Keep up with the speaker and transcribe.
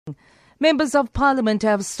Members of Parliament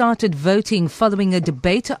have started voting following a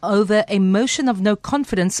debate over a motion of no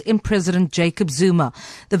confidence in President Jacob Zuma.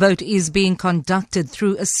 The vote is being conducted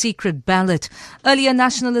through a secret ballot. Earlier,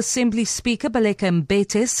 National Assembly Speaker Baleka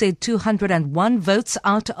Mbete said 201 votes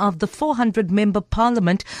out of the 400-member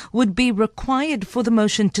Parliament would be required for the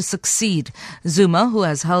motion to succeed. Zuma, who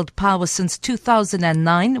has held power since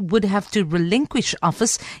 2009, would have to relinquish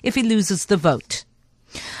office if he loses the vote.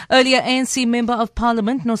 Earlier, ANC Member of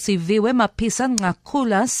Parliament Nosiviwe Mapisa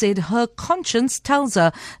Ngakula said her conscience tells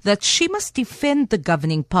her that she must defend the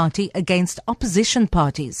governing party against opposition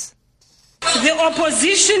parties. The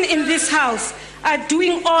opposition in this House are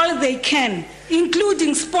doing all they can,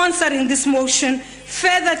 including sponsoring this motion,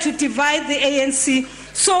 further to divide the ANC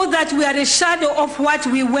so that we are a shadow of what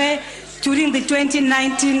we were during the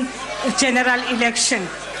 2019 general election.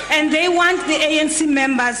 And they want the ANC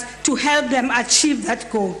members to help them achieve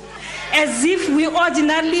that goal, as if we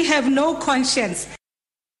ordinarily have no conscience.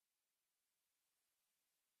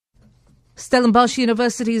 Stellenbosch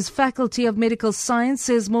University's Faculty of Medical Science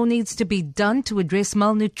says more needs to be done to address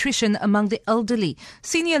malnutrition among the elderly.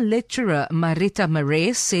 Senior lecturer Marita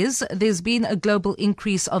Mare says there's been a global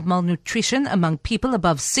increase of malnutrition among people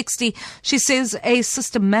above 60. She says a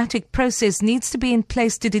systematic process needs to be in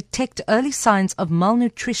place to detect early signs of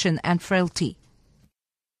malnutrition and frailty.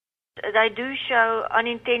 They do show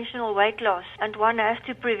unintentional weight loss, and one has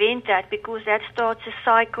to prevent that because that starts a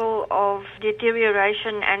cycle of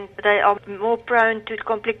deterioration and they are more prone to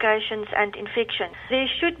complications and infection. There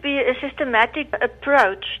should be a systematic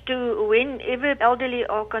approach to whenever elderly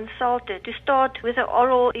are consulted to start with an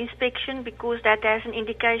oral inspection because that has an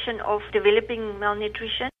indication of developing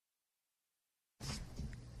malnutrition.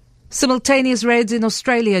 Simultaneous raids in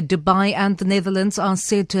Australia, Dubai and the Netherlands are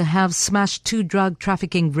said to have smashed 2 drug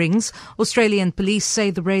trafficking rings. Australian police say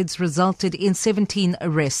the raids resulted in 17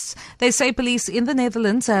 arrests. They say police in the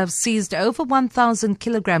Netherlands have seized over 1,000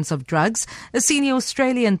 kilograms of drugs. A senior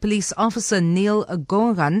Australian police officer, Neil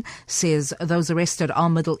Goran, says those arrested are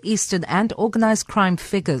Middle Eastern and organised crime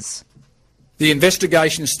figures. The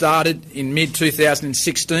investigation started in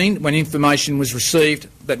mid-2016 when information was received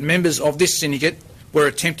that members of this syndicate were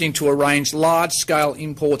attempting to arrange large-scale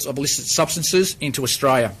imports of illicit substances into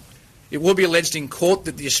Australia. It will be alleged in court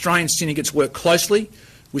that the Australian syndicates work closely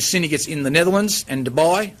with syndicates in the Netherlands and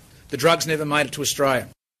Dubai. The drugs never made it to Australia.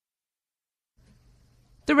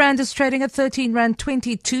 The rand is trading at 13 rand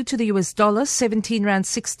 22 to the US dollar, 17 rand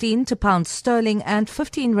 16 to pound sterling and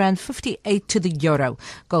 15 rand 58 to the euro.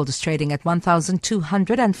 Gold is trading at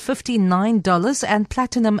 $1,259 and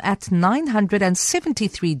platinum at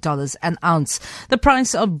 $973 an ounce. The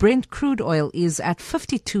price of Brent crude oil is at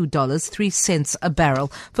 $52.03 a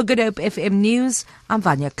barrel. For Good Hope FM News, I'm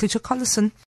Vanya Klitschko-Collison.